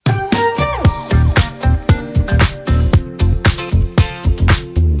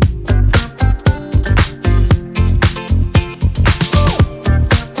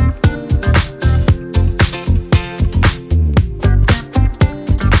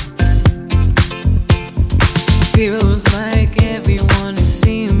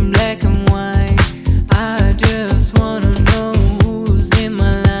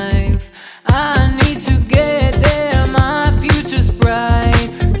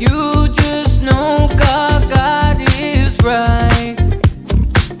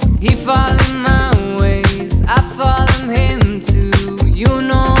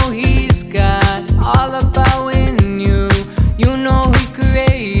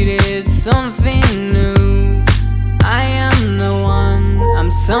something new. I am the one, I'm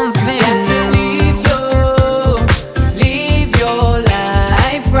something new. Got to live your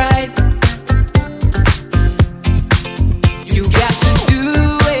life right. You got to do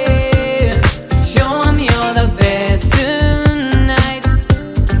it, show 'em you're the best tonight.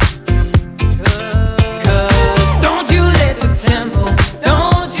 'Cause don't you let the tempo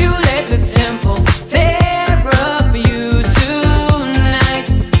tear up you tonight.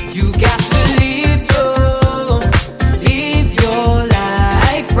 You got to live your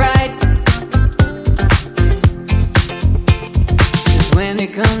life right. 'Cause when they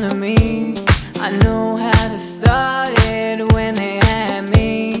come to me, I know how to start it. When they had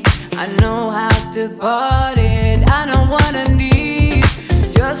me, I know how to part it. I know what I need,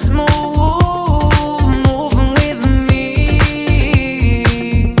 just moving with me.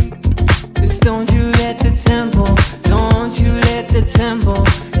 'Cause don't you let the tempo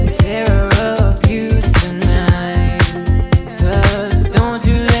tear